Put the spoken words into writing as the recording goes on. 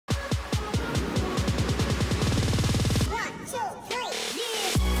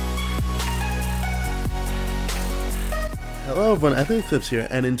Hello everyone, Eclipse here,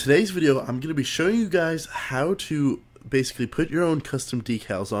 and in today's video I'm going to be showing you guys how to basically put your own custom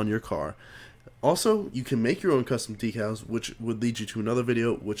decals on your car. Also, you can make your own custom decals, which would lead you to another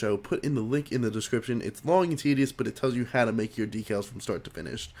video, which I will put in the link in the description. It's long and tedious, but it tells you how to make your decals from start to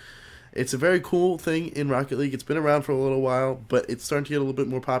finish. It's a very cool thing in Rocket League. It's been around for a little while, but it's starting to get a little bit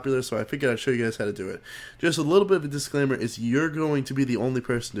more popular, so I figured I'd show you guys how to do it. Just a little bit of a disclaimer is you're going to be the only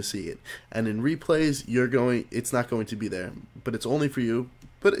person to see it. And in replays, it's not going to be there. But it's only for you,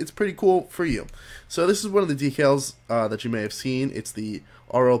 but it's pretty cool for you. So this is one of the decals that you may have seen. It's the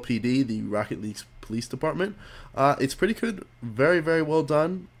RLPD, the Rocket League Police Department. It's pretty good, very, very well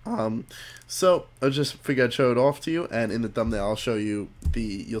done. So I just figured I'd show it off to you, and in the thumbnail I'll show you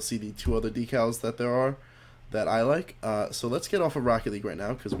you'll see the two other decals that there are that I like. So let's get off of Rocket League right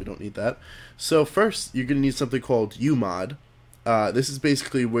now because we don't need that. So first you're gonna need something called UMod. This is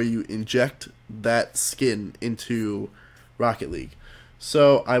basically where you inject that skin into Rocket League.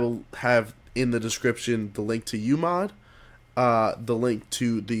 So I will have in the description the link to UMod, the link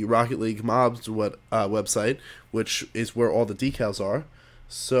to the Rocket League Mobs website, which is where all the decals are.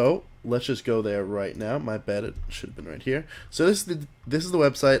 So let's just go there right now. My bad, it should have been right here. So this is the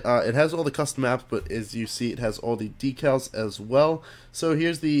website. It has all the custom maps, but as you see, it has all the decals as well. So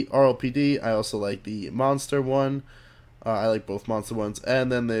here's the RLPD. I also like the Monster one. I like both Monster ones. And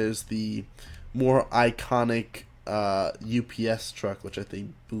then there's the more iconic UPS truck, which I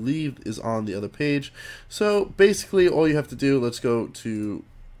believe is on the other page. So basically all you have to do,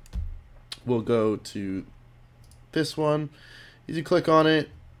 we'll go to this one. You click on it,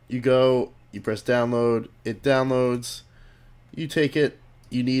 you press download, it downloads, you take it,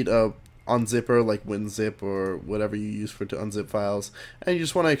 you need a unzipper like WinZip or whatever you use to unzip files, and you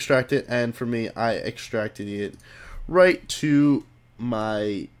just want to extract it. And for me, I extracted it right to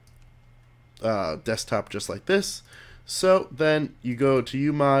my desktop just like this. So then you go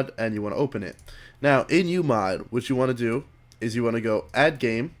to UMod and you want to open it. Now in UMod, what you want to do is you want to go add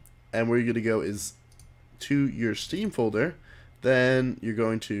game, and where you're going to go is to your Steam folder. Then you're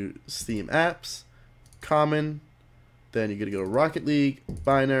going to Steam Apps, Common, then you're going to go to Rocket League,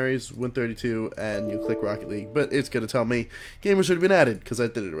 Binaries, Win32, and you click Rocket League. But it's going to tell me gamer should have been added because I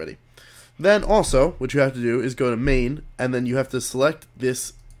did it already. Then also, what you have to do is go to Main, and then you have to select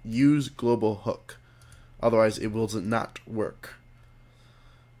this Use Global Hook. Otherwise, it will not work.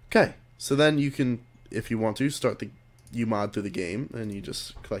 Okay, so then you can, if you want to, start the UMod through the game, and you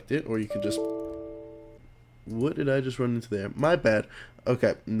just collect it, or you can just... What did I just run into there? My bad.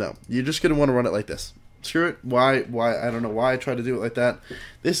 Okay, no. You're just going to want to run it like this. Screw it. Why? I don't know why I try to do it like that.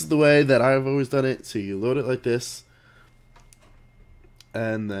 This is the way that I've always done it. So you load it like this.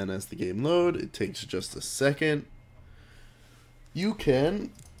 And then as the game loads, it takes just a second. You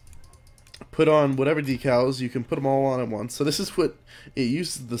can put on whatever decals. You can put them all on at once. So this is what it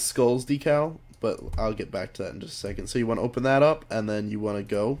uses, the skulls decal. But I'll get back to that in just a second. So you want to open that up, and then you want to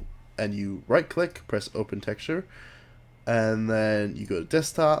go and you right click, press open texture, and then you go to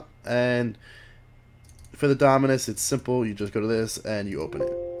desktop, and for the Dominus it's simple. You just go to this and you open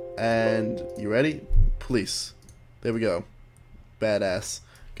it, and you ready? Police. There we go. Badass.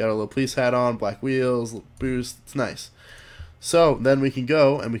 Got a little police hat on, black wheels, boost. It's nice. So then we can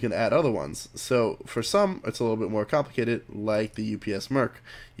go and we can add other ones. So for some it's a little bit more complicated, like the UPS Merc.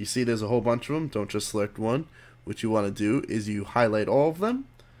 You see there's a whole bunch of them. Don't just select one. What you want to do is you highlight all of them,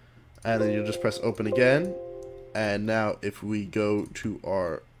 and then you'll just press open again. And now if we go to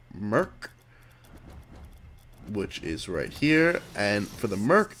our Merc, which is right here, and for the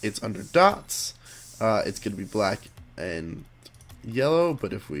Merc it's under dots, it's going to be black and yellow,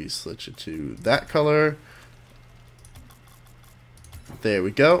 but if we switch it to that color, there we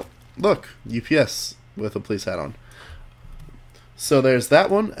go. Look, UPS with a police hat on. So there's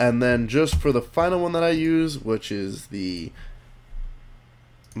that one, and then just for the final one that I use, which is the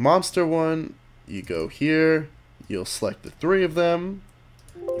Monster one, you go here, you'll select the three of them,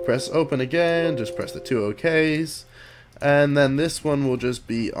 you press open again, just press the two OKs, and then this one will just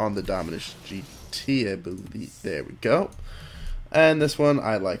be on the Dominus GT, I believe. There we go. And this one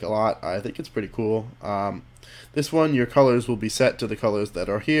I like a lot. I think it's pretty cool. This one, your colors will be set to the colors that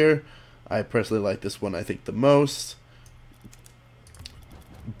are here. I personally like this one, I think, the most,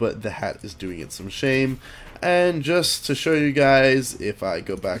 but the hat is doing it some shame. And just to show you guys, if I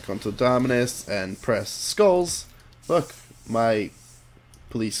go back onto Dominus and press skulls, look, my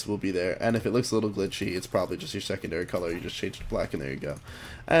police will be there. And if it looks a little glitchy, it's probably just your secondary color. You just change it to black, and there you go.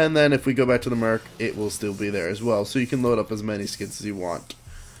 And then if we go back to the Merc, it will still be there as well. So you can load up as many skins as you want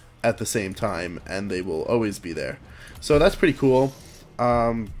at the same time, and they will always be there. So that's pretty cool.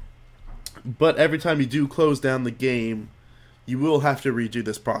 But every time you do close down the game, you will have to redo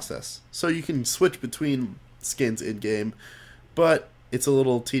this process. So you can switch between skins in-game, but it's a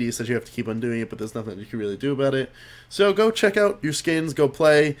little tedious that you have to keep on doing it, but there's nothing you can really do about it. So go check out your skins, go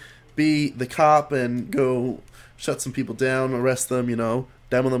play, be the cop, and go shut some people down, arrest them, you know,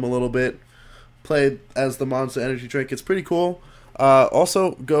 demo them a little bit, play as the Monster Energy drink. It's pretty cool.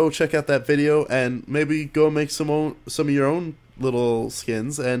 Also, go check out that video and maybe go make some of your own little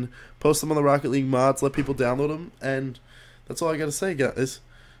skins and post them on the Rocket League mods, let people download them, and that's all I gotta say, guys.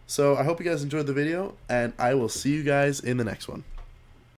 So I hope you guys enjoyed the video, and I will see you guys in the next one.